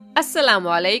Assalamu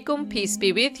alaikum, peace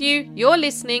be with you. You're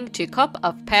listening to Cup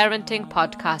of Parenting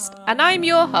podcast, and I'm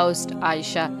your host,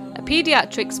 Aisha, a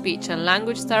pediatric speech and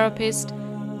language therapist,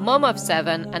 mum of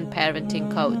 7, and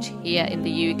parenting coach here in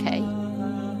the UK.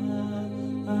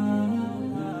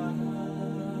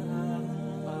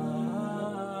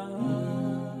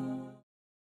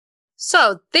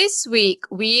 So this week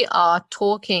we are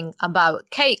talking about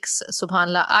cakes.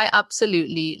 SubhanAllah, I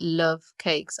absolutely love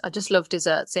cakes. I just love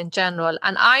desserts in general.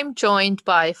 And I'm joined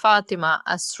by Fatima,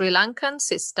 a Sri Lankan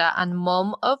sister and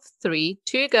mum of 3,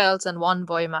 2 girls and 1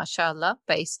 boy, mashallah,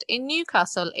 based in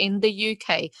Newcastle in the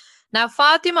UK. Now,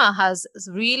 Fatima has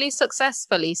really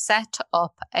successfully set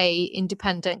up a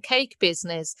independent cake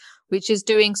business, which is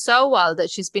doing so well that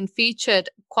she's been featured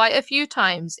quite a few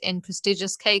times in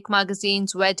prestigious cake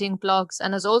magazines, wedding blogs,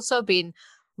 and has also been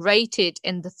rated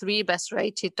in the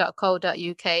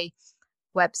 3bestrated.co.uk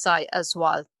website as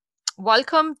well.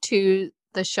 Welcome to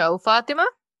the show, Fatima.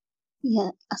 Yeah,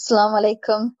 Assalamu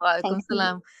alaikum. Walaikum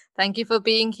salam. Thank you for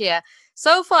being here.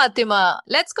 So, Fatima,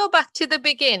 let's go back to the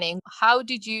beginning. How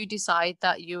did you decide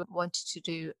that you wanted to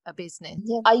do a business?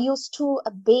 Yeah, I used to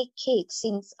bake cakes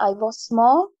since I was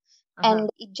small, and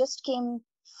it just came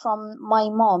from my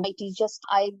mom. It is just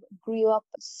I grew up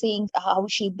seeing how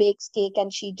she bakes cake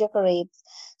and she decorates.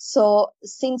 So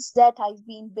since that I've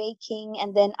been baking,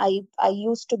 and then I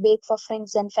used to bake for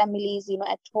friends and families,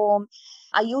 at home.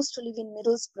 I used to live in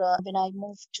Middlesbrough when I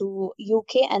moved to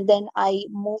UK, and then I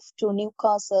moved to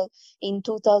Newcastle in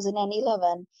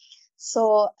 2011.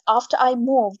 So after I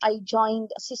moved, I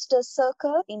joined a Sisters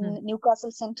Circle in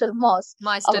Newcastle Central Mosque.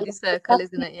 My study circle,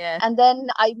 isn't it? Yeah. And then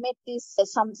I met this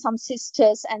some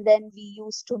sisters, and then we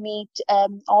used to meet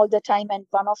all the time. And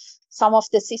some of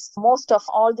the sisters, most of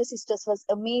all the sisters was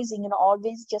amazing.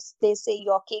 Always just they say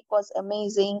your cake was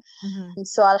amazing. And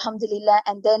so Alhamdulillah.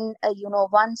 And then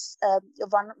once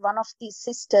one of these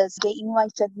sisters, they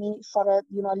invited me for a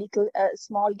little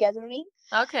small gathering.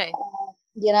 Okay.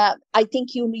 I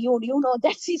think you know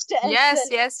that sister as Yes,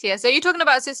 well. yes. Are you talking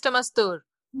about Sister Mastur?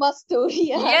 Mastur,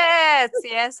 yeah.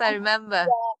 Yes, I remember.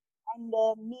 And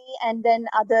me, and then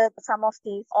some of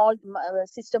the all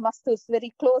Sister Mastur's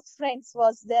very close friends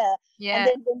was there. Yeah. And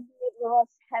then when we was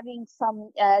having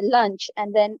some lunch,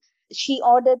 and then she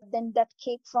ordered then that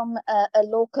cake from a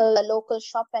local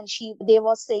shop, and they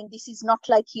was saying, this is not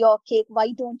like your cake,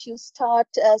 why don't you start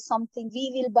something,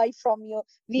 we will buy from you,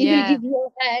 we will give you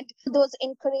a hand. Those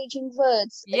encouraging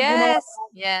words. Yes.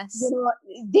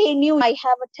 They knew I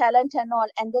have a talent and all.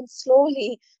 And then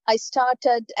slowly I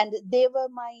started, and they were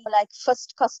my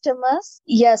first customers.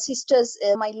 Yeah, sisters,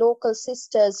 my local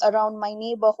sisters around my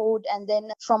neighborhood, and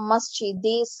then from Masjid,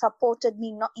 they supported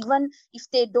me, not even if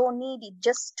they don't need it,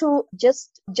 just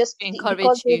encourage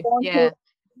because you. They want to give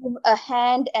a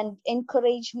hand and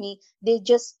encourage me. They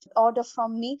just order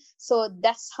from me. So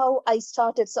that's how I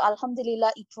started. So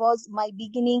Alhamdulillah, it was my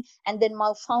beginning, and then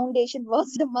my foundation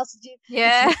was the Masjid.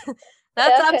 Yeah.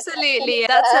 That's amazing.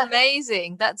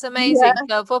 That's amazing.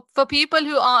 Yeah. So for people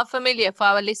who aren't familiar, for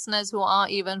our listeners who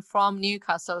aren't even from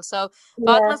Newcastle, so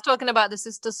Fatma's talking about the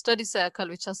Sister Study Circle,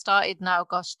 which has started now,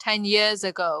 10 years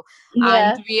ago.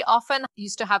 Yeah. And we often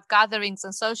used to have gatherings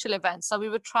and social events. So we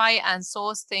would try and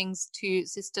source things to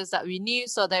sisters that we knew.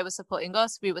 So they were supporting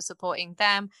us, we were supporting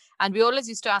them. And we always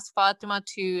used to ask Fatima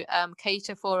to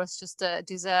cater for us just a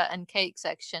dessert and cake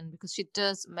section, because she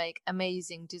does make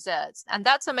amazing desserts. And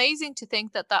that's amazing to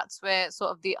think that that's where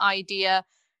sort of the idea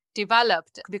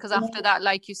developed, because after that,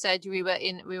 like you said, we were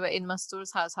in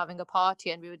Mastur's house having a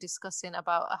party, and we were discussing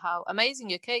about how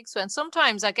amazing your cakes were. And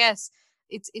sometimes I guess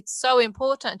it's so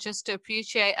important just to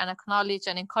appreciate and acknowledge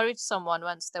and encourage someone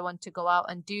once they want to go out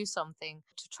and do something,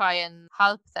 to try and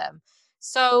help them.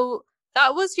 So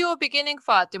that was your beginning,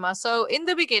 Fatima. So in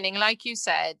the beginning, like you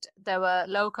said, there were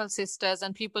local sisters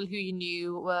and people who you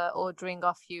knew were ordering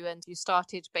off you, and you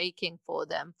started baking for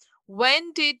them.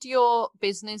 When did your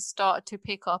business start to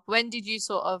pick up? When did you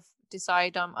sort of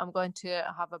decide, I'm going to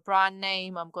have a brand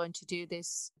name, I'm going to do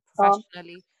this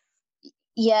professionally?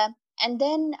 Yeah. And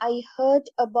then I heard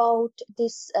about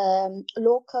this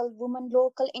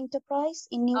local enterprise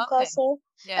in Newcastle.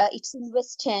 Okay. Yeah. It's in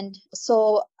West End.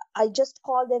 So I just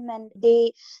called them, and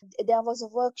there was a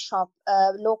workshop,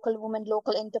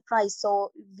 local enterprise.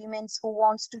 So women who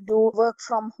wants to do work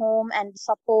from home and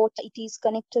support, it is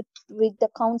connected with the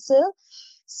council.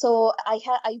 So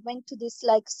I went to this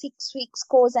like 6 weeks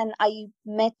course, and I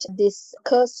met this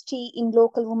Kirsty in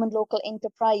Local Women Local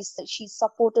Enterprise. She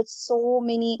supported so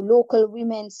many local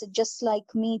women just like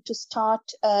me to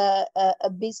start a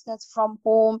business from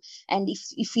home. And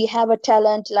if we have a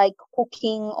talent like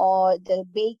cooking or the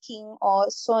baking or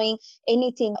sewing,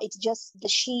 anything, it's just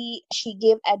she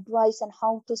gave advice on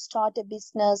how to start a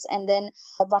business, and then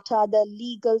what are the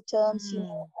legal terms,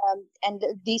 and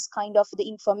these kind of the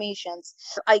informations.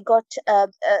 I got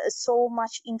so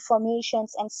much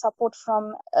informations and support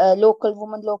from Local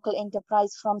Woman Local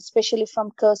Enterprise, from especially from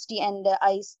Kirsty, and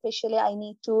I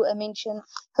need to mention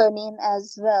her name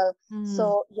as well.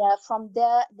 So yeah, from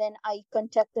there then I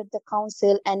contacted the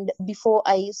council, and before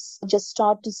I just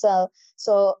start to sell,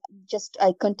 so just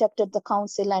I contacted the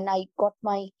council and I got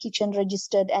my kitchen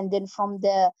registered, and then from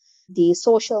there the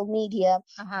social media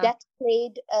that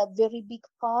played a very big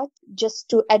part just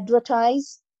to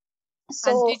advertise. And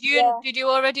So did you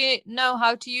already know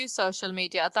how to use social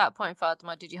media at that point,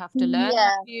 Fatima? Did you have to learn how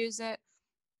yeah, to use it?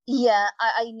 yeah,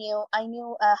 I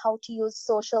knew how to use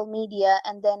social media,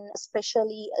 and then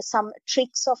especially some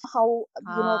tricks of how,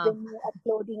 when you're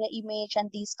uploading an image and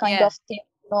these kind Yeah. of things.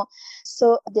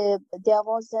 So there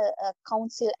was a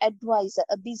council advisor,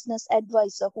 a business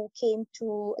advisor who came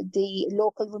to the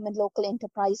Local Women Local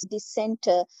Enterprise, this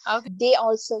center. Okay. They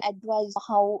also advise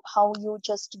how you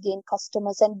just gain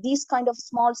customers, and these kind of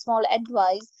small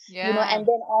advice. Yeah. And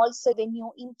then also when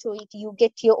you're into it, you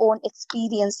get your own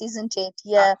experience, isn't it?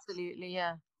 Yeah. Absolutely,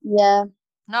 yeah. Yeah.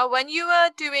 Now, when you were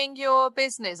doing your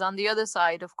business on the other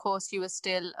side, of course, you were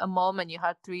still a mom and you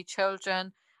had 3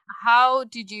 children. How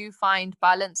did you find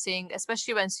balancing,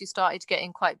 especially once you started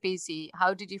getting quite busy?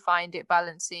 How did you find it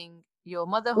balancing your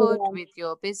motherhood Yeah. with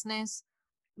your business?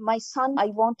 My son, I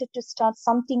wanted to start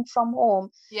something from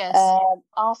home. Yes.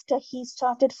 After he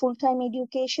started full-time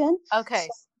education, so Okay.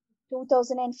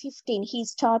 2015, he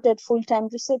started full-time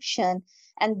reception.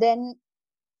 And then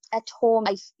at home,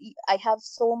 I have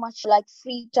so much like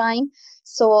free time.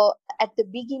 So at the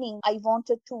beginning I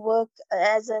wanted to work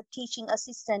as a teaching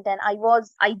assistant, and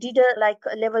I did a like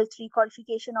a level 3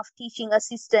 qualification of teaching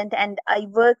assistant, and I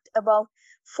worked about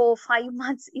 4 5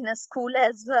 months in a school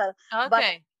as well. But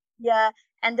Okay. yeah,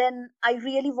 and then I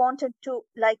really wanted to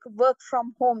like work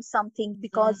from home something,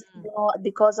 because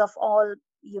because of all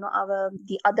our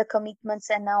the other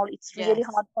commitments and now, it's really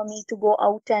Yes. hard for me to go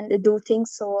out and do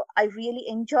things. So I really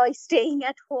enjoy staying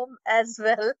at home as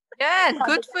well, Yeah, rather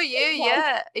good than for you. going out.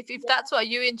 Yeah. If Yeah. that's what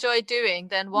you enjoy doing,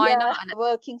 then why Yeah, not?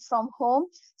 working from home.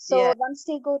 Yeah. So once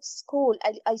they go to school,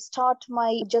 I start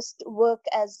my just work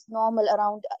as normal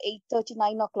around 8:30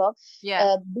 9 o'clock.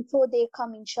 Yeah. Before they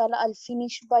come, inshallah, I'll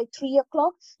finish by 3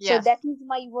 o'clock. So Yeah. that is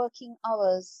my working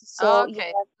hours. So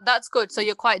Okay. That's good. So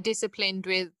you're quite disciplined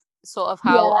with sort of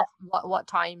yeah, what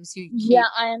times you yeah,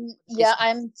 keep business.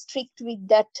 I'm strict with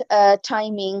that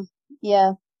timing.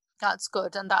 Yeah. That's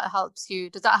good, and that helps you.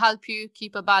 Does that help you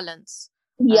keep a balance?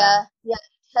 Yeah, yeah,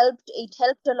 it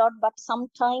helped a lot, but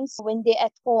sometimes when they're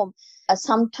at home,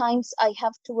 sometimes I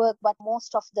have to work, but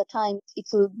most of the time it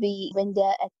will be when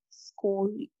they're at school.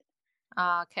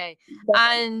 Okay. But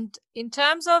And in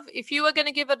terms of if you were going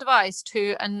to give advice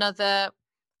to another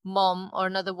mom or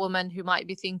another woman who might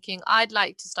be thinking, I'd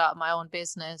like to start my own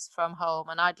business from home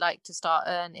and I'd like to start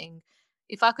earning,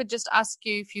 if I could just ask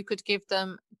you if you could give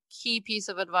them key piece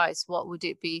of advice, what would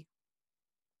it be?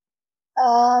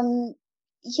 um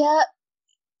yeah,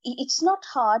 it's not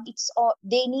hard. It's all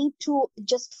they need to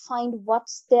just find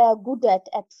what's they're good at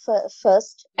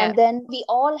first, Yeah. and then we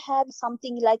all have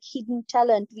something like hidden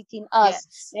talent within us,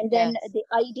 Yes. and then Yes. the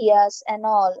ideas and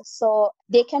all, so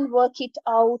they can work it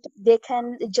out. They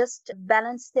can just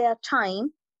balance their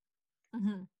time,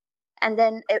 Hmm. and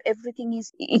then everything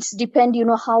is, it's depend,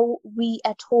 how we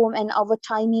at home and our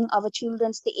timing, our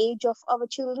children's, the age of our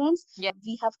children's, Yeah.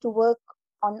 we have to work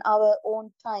on our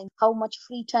own time, how much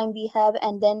free time we have,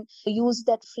 and then use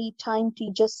that free time to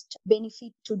just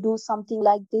benefit to do something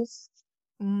like this.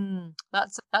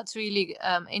 That's really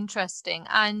interesting.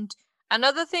 And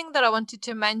another thing that I wanted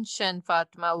to mention,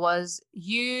 Fatima, was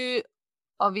you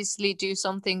obviously do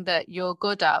something that you're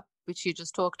good at, which you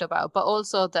just talked about, but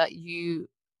also that you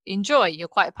enjoy, you're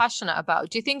quite passionate about.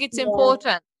 Do you think it's Yeah.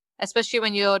 important, especially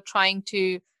when you're trying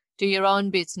to do your own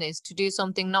business, to do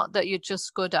something not that you're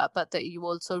just good at, but that you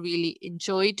also really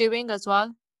enjoy doing as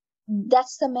well?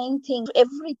 That's the main thing.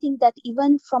 Everything, that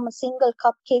even from a single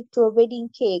cupcake to a wedding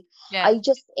cake, Yeah. I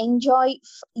just enjoy,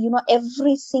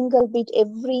 every single bit,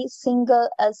 every single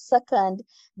second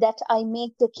that I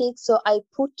make the cake. So I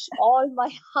put all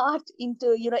my heart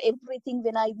into, everything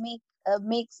when I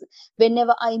makes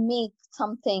whenever I make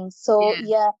something. So Yeah.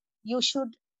 yeah, you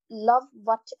should love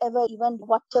whatever, even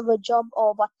whatever job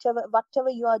or whatever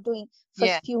you are doing.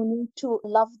 Yeah. First, you need to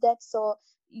love that. So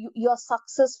your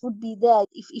success would be there.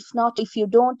 If not, if you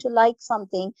don't like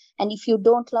something, and if you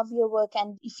don't love your work,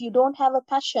 and if you don't have a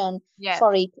passion Yeah.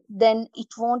 for it, then it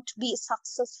won't be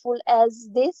successful as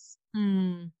this.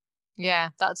 Yeah,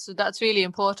 that's really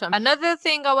important. Another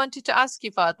thing I wanted to ask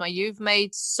you, Fatma, you've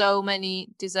made so many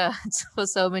desserts for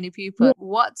so many people. Yeah.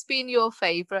 What's been your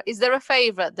favorite? Is there a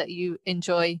favorite that you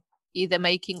enjoy either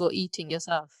making or eating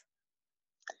yourself?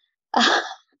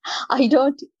 I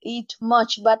don't eat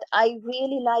much, but I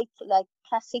really like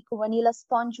classic vanilla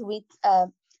sponge with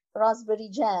raspberry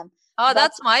jam. Oh, But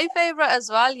that's my favorite as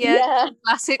well. Yeah, yeah,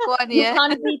 classic one. you Yeah.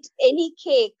 can't beat any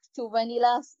cake to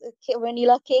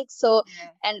vanilla cake. So,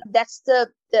 Yeah. and that's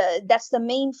the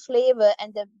main flavor,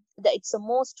 and it's the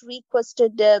most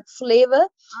requested flavor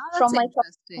Oh, from that's my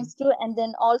interesting. customers too. And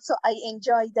then also I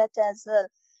enjoy that as well.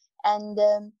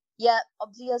 And yeah,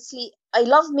 obviously I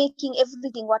love making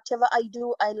everything. Whatever I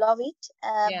do, I love it.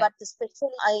 Yeah. But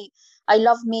especially I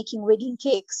love making wedding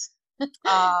cakes.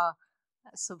 Ah,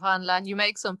 subhanallah, and you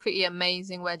make some pretty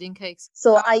amazing wedding cakes.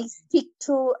 So How- I stick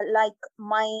to like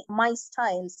my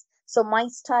styles. So my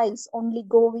styles only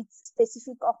go with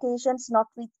specific occasions, not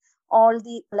with all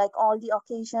the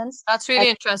occasions. That's really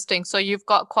interesting. So you've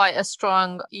got quite a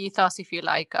strong ethos, if you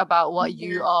like, about what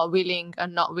you Yeah. are willing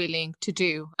and not willing to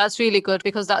do. That's really good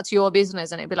because that's your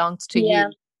business and it belongs to Yeah.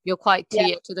 you. You're quite Yeah.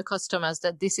 clear to the customers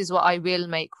that this is what I will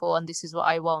make for and this is what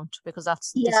I won't, because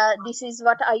This is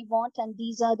what I want, and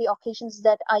these are the occasions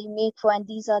that I make for, and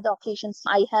these are the occasions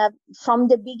I have from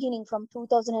the beginning. From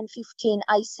 2015,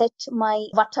 I set my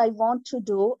what I want to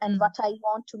do and what I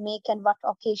want to make and what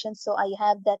occasions. So I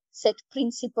have that set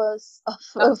principles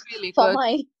That's really for good.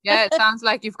 my Yeah, it sounds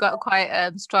like you've got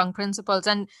quite strong principles.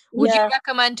 And would you yeah.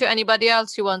 recommend to anybody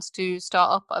else who wants to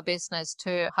start up a business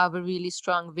to have a really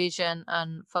strong vision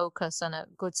and focus and a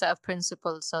good set of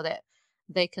principles so that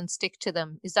they can stick to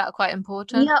them? Is that quite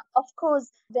important? Yeah, of course.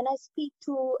 When I speak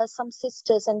to some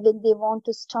sisters and when they want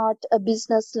to start a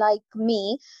business like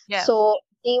me, Yeah. so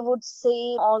they would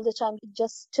say all the time,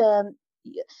 just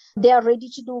they are ready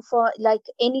to do for like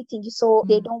anything. So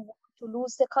they don't want to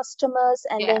lose the customers,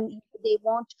 and Yeah. then they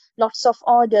want lots of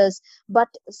orders. But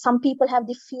some people have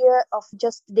the fear of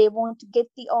just they want to get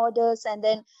the orders, and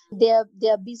then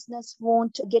their business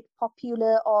won't get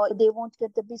popular, or they won't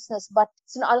get the business. But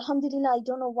so, alhamdulillah, I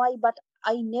don't know why, but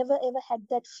I never ever had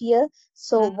that fear.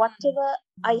 So whatever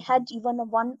I had, even a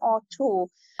one or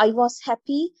two, I was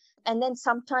happy. And then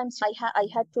sometimes I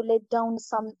had to let down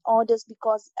some orders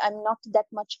because I'm not that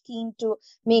much keen to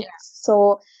make.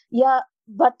 So yeah,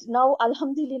 but now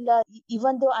alhamdulillah,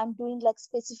 even though I'm doing like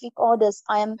specific orders,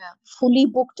 I am fully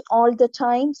booked all the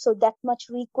time. So that much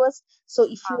request. So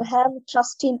if you have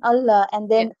trust in Allah and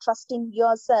then trust in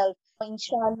yourself,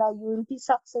 inshallah, you will be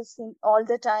successful all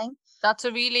the time. That's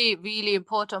a really, really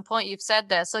important point you've said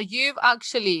there. So you've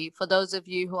actually, for those of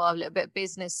you who are a little bit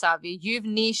business savvy, you've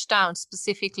niched down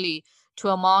specifically to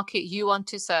a market you want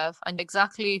to serve and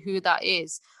exactly who that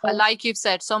is. But like you've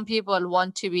said, some people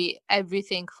want to be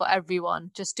everything for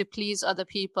everyone just to please other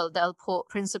people. They'll put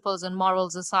principles and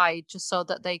morals aside just so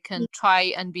that they can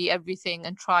try and be everything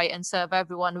and try and serve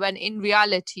everyone. When in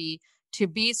reality, to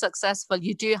be successful,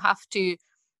 you do have to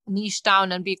niche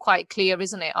down and be quite clear,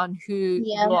 isn't it, on who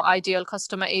your ideal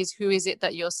customer is, who is it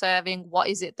that you're serving, what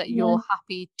is it that you're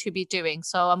happy to be doing.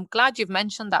 So I'm glad you've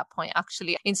mentioned that point.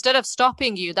 Actually, instead of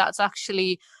stopping you, that's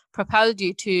actually propelled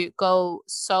you to go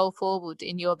so forward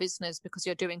in your business because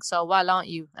you're doing so well, aren't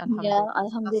you?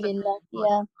 Alhamdulillah.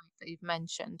 Point that you've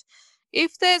mentioned.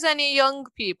 If there's any young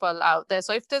people out there,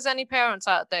 so if there's any parents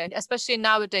out there, especially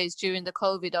nowadays during the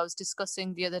COVID, I was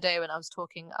discussing the other day when I was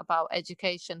talking about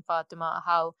education, Fatima,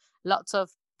 how lots of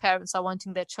parents are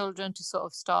wanting their children to sort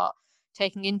of start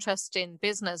taking interest in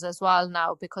business as well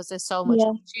now because there's so much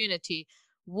opportunity.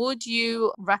 Would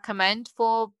you recommend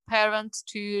for parents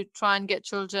to try and get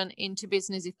children into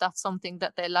business if that's something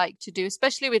that they like to do,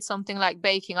 especially with something like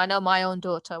baking? I know my own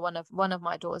daughter, one of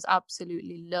my daughters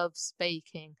absolutely loves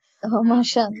baking. Oh,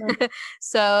 mashallah.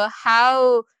 So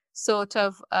how sort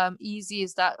of easy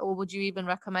is that, or would you even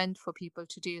recommend for people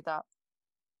to do that?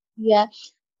 Yeah,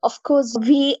 of course,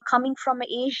 we coming from an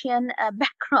Asian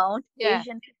background,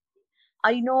 Asian.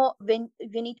 I know when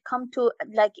it come to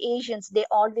like Asians, they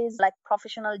always like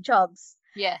professional jobs.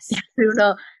 Yes.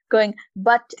 Going.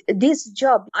 But this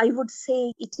job, I would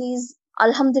say it is,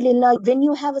 alhamdulillah, when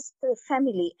you have a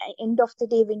family, at end of the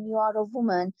day, when you are a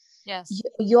woman, yes,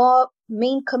 your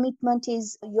main commitment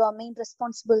is your main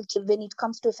responsibility when it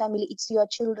comes to a family. It's your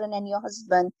children and your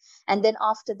husband, and then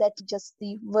after that, just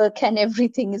the work and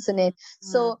everything, isn't it?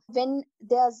 So when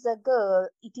there's a girl,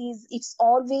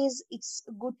 it's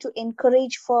good to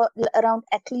encourage for around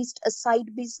at least a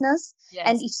side business.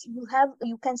 And Yes.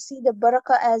 you can see the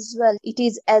barakah as well. It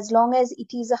is, as long as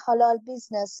it is a halal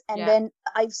business. And Yeah. then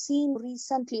I've seen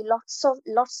recently lots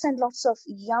and lots of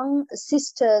young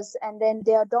sisters and then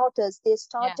their daughters, they Yeah.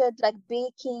 started like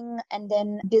baking and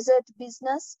then dessert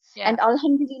business. Yeah. And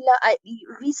alhamdulillah,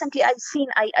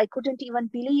 I couldn't even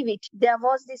believe it. There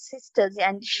was this sisters,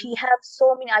 and she have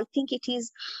so many, I think it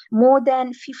is more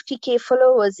than 50K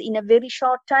followers in a very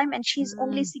short time, and she's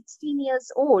only 16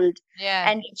 years old. Yeah.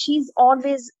 And she's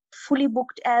always fully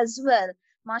booked as well.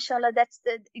 Mashallah,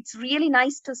 it's really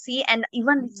nice to see. And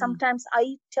even sometimes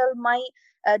I tell my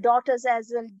daughters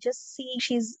as well, just see,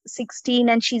 she's 16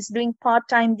 and she's doing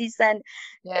part-time this, and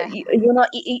Yeah.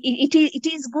 it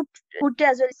is good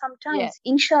as well. Sometimes,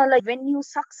 inshallah, when you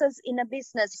success in a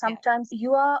business, sometimes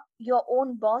you are your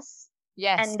own boss.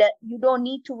 Yes. And you don't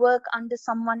need to work under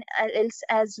someone else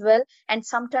as well. And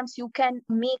sometimes you can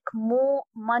make more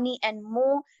money and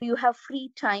more, you have free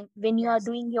time when you are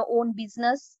doing your own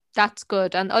business. That's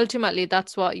good. And ultimately,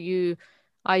 that's what you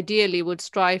ideally would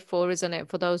strive for, isn't it?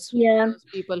 For those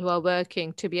people who are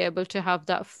working, to be able to have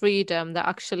that freedom, that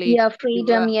actually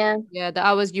freedom, the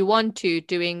hours you want to,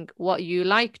 doing what you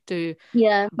like to,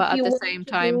 but at the same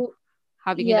time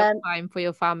having enough time for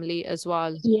your family as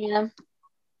well.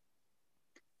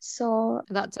 So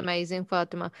that's amazing,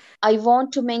 Fatima. I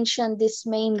want to mention this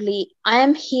mainly. I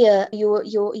am here.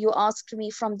 You asked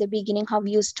me from the beginning how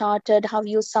you started, how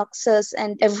you success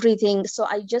and everything. So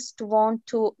I just want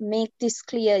to make this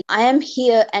clear. I am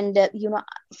here, and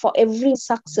for every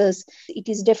success, it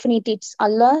is definitely it's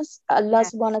Allah's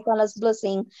subhanahu wa ta'ala's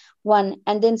blessing. One,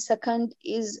 and then second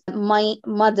is my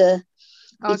mother.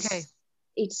 Okay.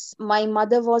 It's my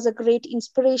mother was a great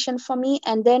inspiration for me.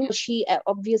 And then she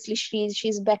obviously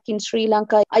she's back in Sri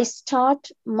Lanka. I start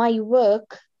my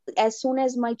work as soon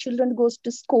as my children goes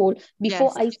to school.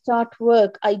 Before I start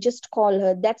work, I just call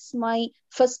her. That's my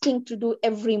first thing to do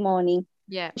every morning.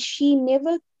 She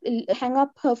never hang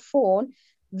up her phone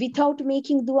without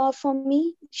making dua for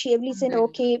me. She every said,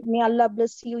 okay, may Allah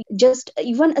bless you. Just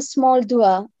even a small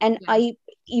dua. And I,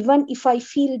 even if I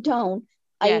feel down,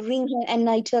 I ring her and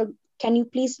I tell, can you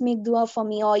please make dua for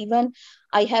me? Or even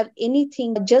I have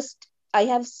anything, just I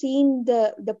have seen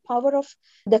the power of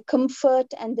the comfort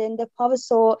and then the power.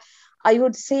 So I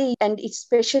would say, and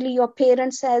especially your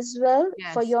parents as well,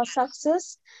 for your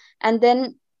success. And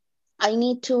then I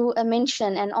need to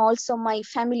mention, and also my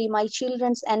family, my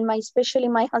children's, and especially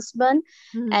my husband.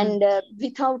 And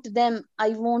without them, I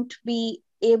won't be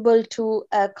able to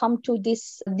come to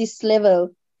this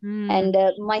level. And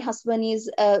my husband is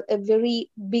a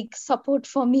very big support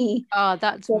for me. Oh,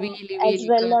 that's really, really as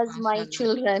well good, as my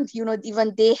children,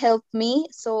 even they help me.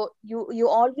 So you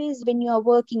always, when you are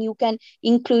working, you can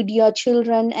include your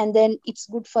children, and then it's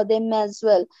good for them as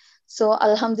well. So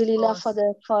alhamdulillah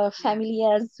for family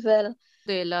as well.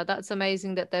 That's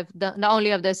amazing that not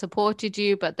only have they supported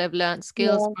you, but they've learned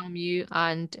skills from you,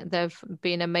 and they've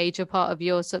been a major part of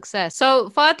your success.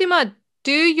 So Fatima,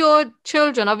 do your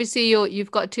children, obviously you've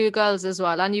got two girls as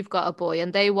well, and you've got a boy,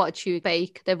 and they watch you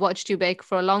bake. They've watched you bake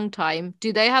for a long time.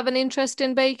 Do they have an interest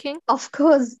in baking? Of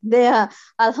course, they are.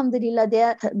 Alhamdulillah, they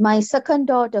are. My second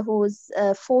daughter, who's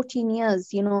 14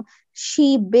 years,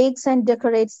 she bakes and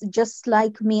decorates just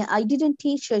like me. I didn't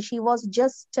teach her. She was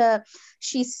just,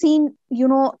 she's seen,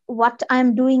 what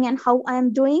I'm doing and how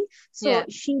I'm doing. So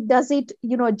she does it,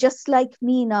 just like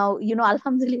me now,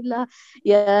 alhamdulillah.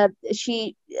 Yeah,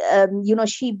 she,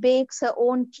 she bakes her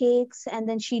own cakes, and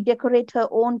then she decorates her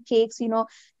own cakes.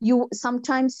 You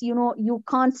sometimes, you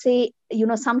can't say,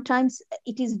 sometimes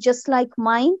it is just like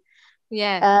mine.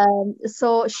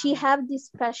 So she have this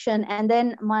passion. And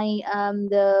then my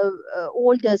the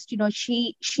oldest,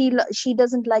 she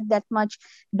doesn't like that much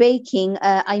baking,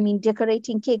 I mean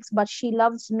decorating cakes, but she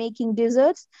loves making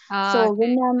desserts. So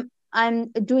when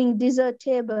I'm doing dessert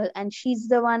table, and she's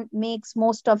the one makes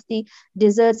most of the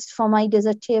desserts for my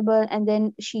dessert table, and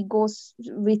then she goes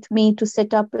with me to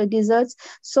set up desserts.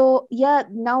 So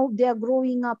now they're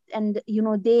growing up, and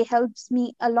they helps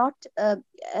me a lot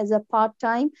as a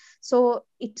part-time. So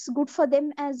it's good for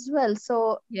them as well.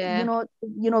 So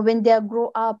when they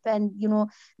grow up, and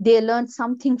they learn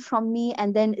something from me,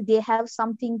 and then they have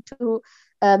something to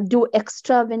do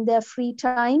extra when they're free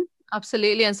time.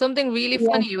 Absolutely. And something really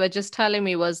funny you were just telling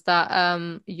me was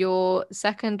that your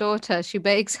second daughter, she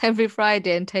bakes every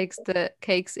Friday and takes the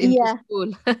cakes into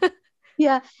school.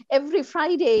 Yeah, every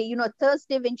Friday,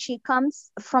 Thursday when she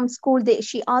comes from school,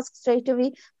 she asks straight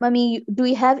away, Mommy, do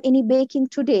you have any baking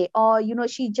today? Or,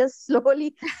 she just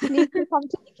slowly sneakily come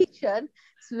to the kitchen.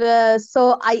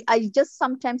 So I just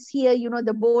sometimes hear,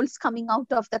 the bowls coming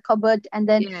out of the cupboard,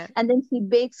 Yeah. and then she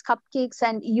bakes cupcakes.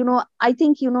 And, I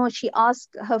think, she asks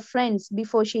her friends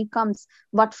before she comes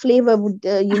what flavor would,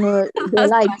 they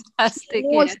That's like. She fantastic.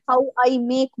 Yeah. knows how I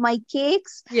make my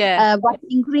cakes, Yeah. what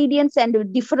ingredients and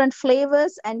different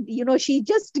flavors. And she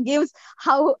just gives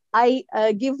how I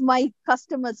give my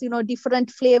customers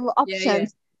different flavor Yeah. Yeah.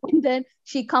 options. And then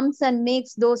she comes and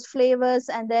makes those flavors.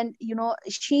 And then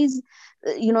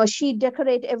she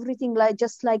decorate everything like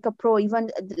just like a pro, even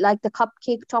like the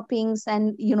cupcake toppings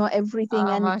and everything.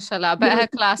 Oh, And mashallah. I bet her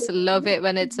class love it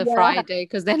when it's a yeah, Friday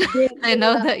because then they, they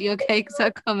know that your cakes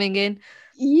are coming in.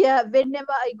 yeah,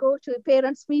 whenever I go to a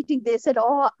parents meeting, they said,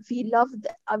 "Oh, we love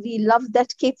that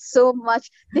cake so much."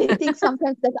 They think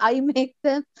sometimes that I make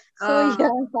them. So Oh, yeah,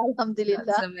 that's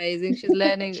Alhamdulillah, amazing. She's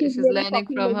learning, she's she's very learning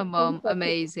popular from her in front mom. of it.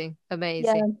 Amazing, Yeah,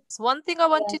 amazing. So one thing I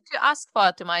yeah. wanted to ask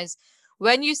Fatima is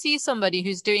when you see somebody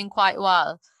who's doing quite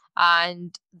well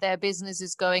and their business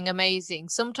is going amazing,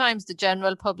 sometimes the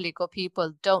general public or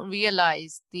people don't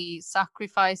realize the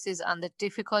sacrifices and the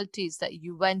difficulties that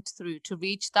you went through to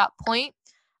reach that point.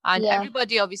 And Yeah.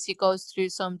 everybody obviously goes through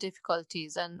some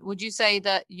difficulties. And would you say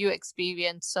that you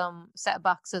experienced some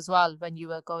setbacks as well when you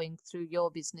were going through your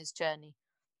business journey?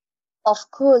 Of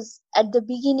course, at the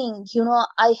beginning,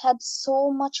 I had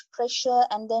so much pressure,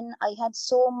 and then I had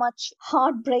so much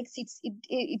heartbreaks.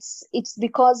 It's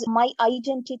because my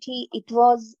identity. It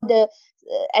was the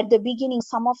at the beginning.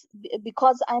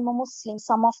 Because I'm a Muslim,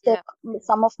 Yeah.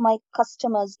 some of my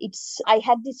customers. I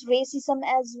had this racism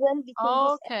as well within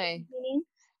this at the Okay. beginning.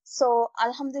 So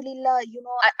Alhamdulillah,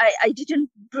 I didn't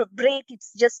break.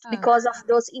 It's just Uh, because of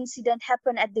those incident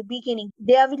happen at the beginning.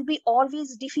 There will be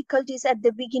always difficulties at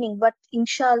the beginning, but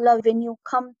inshallah, when you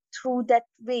come through that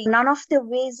way, none of the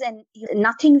ways and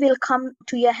nothing will come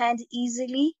to your hand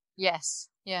easily. yes.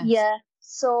 Yes. Yeah.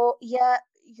 So yeah,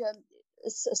 yeah.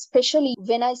 Especially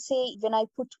when I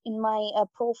put in my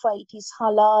profile it is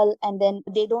halal, and then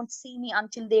they don't see me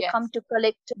until they come Yes. to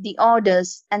collect the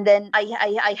orders. And then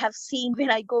I have seen when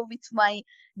I go with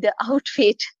the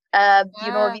outfit,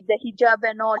 Yeah. with the hijab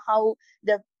and all, how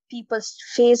the people's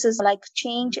faces like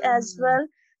change as Mm. well.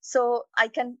 So I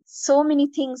can so many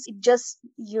things. It just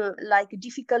you like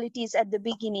difficulties at the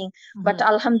beginning, but Mhm.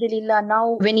 Alhamdulillah, now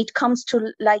when it comes to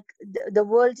like the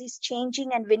world is changing,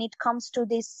 and when it comes to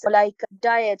this like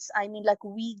diets, I mean like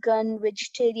vegan,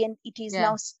 vegetarian, it is Yeah.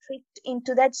 now strict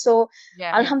into that. So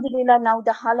Yeah. Yeah. Alhamdulillah, now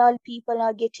the halal people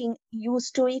are getting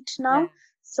used to it Yeah. now.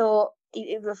 So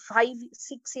 5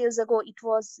 6 years ago it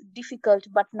was difficult,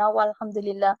 but now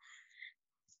Alhamdulillah.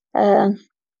 uh,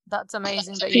 That's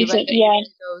amazing that you went yeah,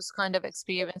 through those kind of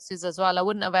experiences as well. I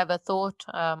wouldn't have ever thought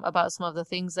about some of the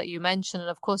things that you mentioned. And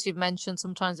of course, you've mentioned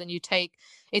sometimes when you take,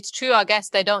 it's true, I guess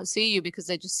they don't see you because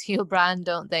they just see your brand,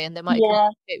 don't they? And they might yeah,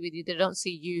 communicate with you. They don't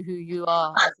see you, who you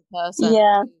are as a person.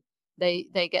 yeah.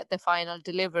 They get the final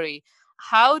delivery.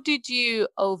 How did you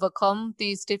overcome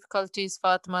these difficulties,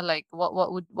 Fatima? Like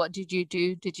what did you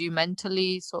do? Did you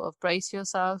mentally sort of brace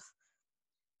yourself?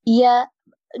 Yeah,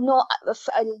 no,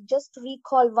 I'll just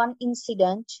recall one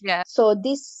incident. Yeah. So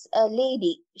this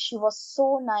lady, she was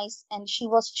so nice, and she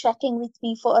was chatting with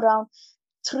me for around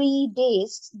 3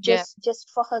 days, Yeah. just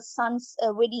for her son's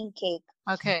wedding cake.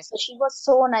 Okay. So she was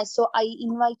so nice. So I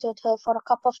invited her for a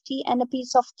cup of tea and a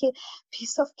piece of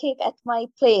cake at my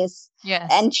place. Yes.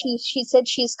 And she said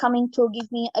she's coming to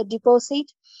give me a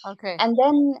deposit. Okay. And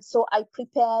then so I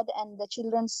prepared, and the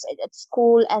children's at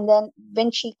school. And then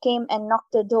when she came and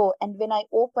knocked the door, and when I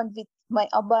opened with my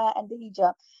abaya and the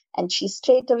hijab, and she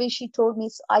straight away she told me,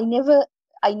 so I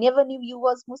never knew you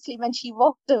was Muslim, and she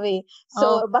walked away. Oh,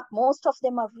 So, but most of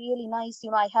them are really nice.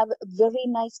 I have very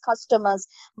nice customers,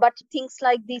 but things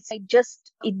like this, it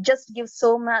just gives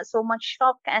so much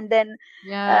shock. And then,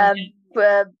 yeah.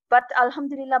 but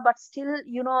Alhamdulillah, but still,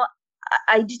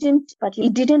 I didn't, but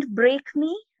it didn't break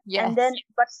me. And then, Yes.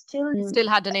 but still, It still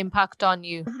had an impact on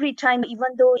you. every time,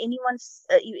 even though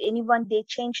anyone they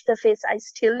change the face,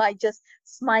 I just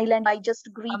smile and I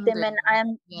just greet them, and I Alhamdulillah.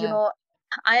 am, Yeah.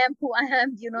 I am who I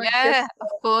am, Yeah, just of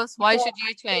course. Why should I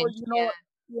you told, change? Yeah.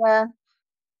 yeah,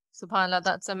 SubhanAllah,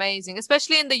 that's amazing.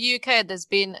 Especially in the UK, there's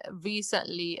been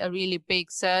recently a really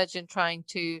big surge in trying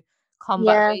to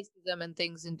combat racism and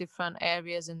things in different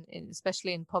areas,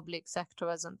 especially in public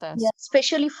sector, isn't there? Yeah,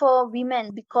 especially for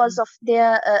women, because of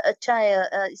their attire,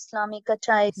 Islamic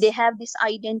attire. They have this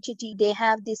identity, they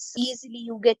have this, easily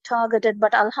you get targeted.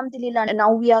 But Alhamdulillah,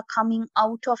 now we are coming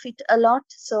out of it a lot.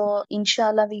 So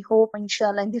inshallah, we hope,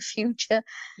 inshallah, in the future.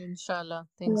 Inshallah,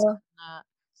 things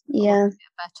get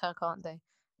better, can't they?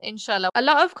 Inshallah. A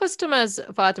lot of customers,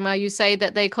 Fatima, you say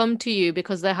that they come to you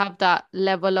because they have that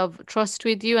level of trust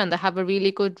with you and they have a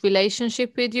really good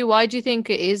relationship with you. Why do you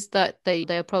think it is that they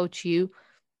approach you?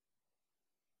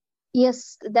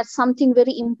 Yes, that's something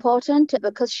very important.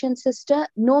 A question, sister.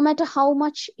 No matter how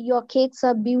much your cakes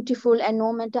are beautiful and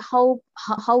no matter how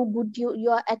good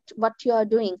you are at what you are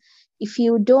doing, if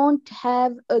you don't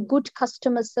have a good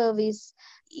customer service,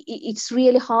 it's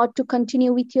really hard to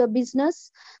continue with your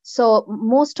business. So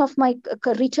most of my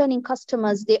returning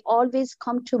customers, they always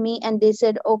come to me and they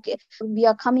said, okay, we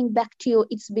are coming back to you.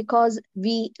 It's because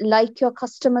we like your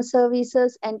customer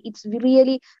services and it's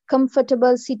really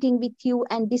comfortable sitting with you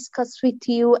and discuss with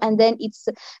you, and then it's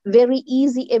very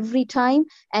easy every time.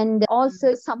 And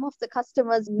also some of the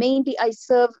customers, mainly I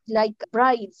serve like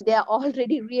brides, they are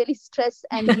already really stressed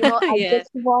and I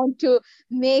just want to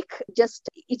make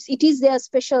it is their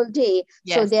special day.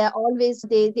 So they are always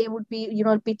they would be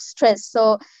a bit stressed.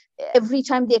 So every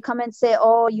time they come and say,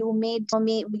 oh, you made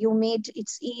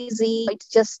it's easy, it's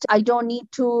just I don't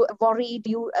need to worry,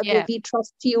 we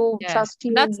trust you.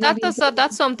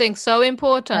 That's something so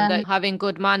important, that having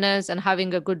good manners and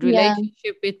having a good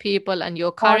relationship with people and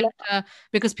your character,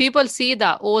 because people see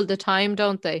that all the time,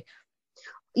 don't they?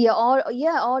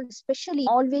 Especially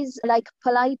always like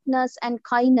politeness and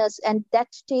kindness, and that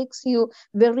takes you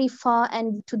very far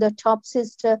and to the top,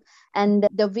 sister. And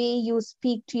the way you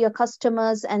speak to your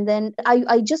customers. And then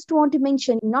I just want to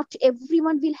mention, not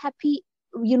everyone will happy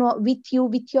with you,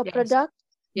 with your product,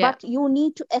 but you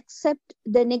need to accept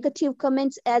the negative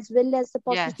comments as well as the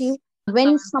positive.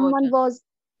 When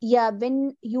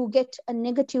you get a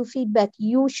negative feedback,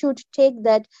 you should take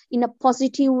that in a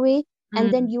positive way. And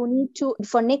then you need to,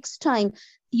 for next time,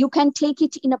 you can take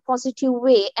it in a positive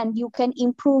way and you can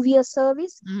improve your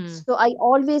service. So I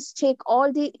always take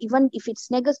even if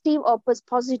it's negative or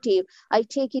positive, I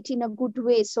take it in a good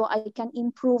way so I can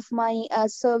improve my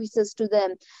services to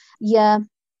them. Well,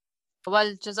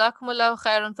 Jazakumullah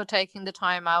khairan for taking the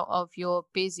time out of your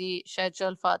busy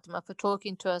schedule, Fatima, for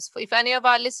talking to us. If any of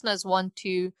our listeners want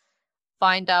to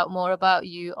find out more about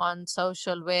you on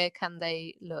social, where can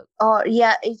they look?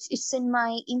 It's in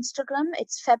my Instagram.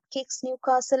 It's Fab Cakes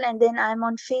Newcastle, and then I'm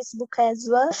on Facebook as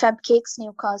well, Fab Cakes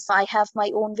Newcastle. I have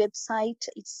my own website.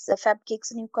 It's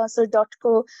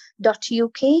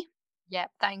fabcakesnewcastle.co.uk. Yeah,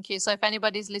 thank you. So if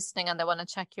anybody's listening and they want to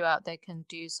check you out, they can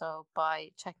do so by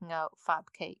checking out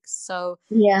Fab Cakes. So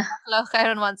hello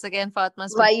khairan once again, Fatma.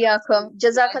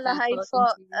 Jazakallah khair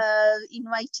for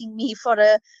inviting me for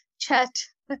a chat.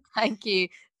 Thank you.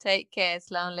 Take care.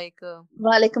 Assalamu alaikum.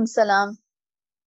 Wa alaikum salam.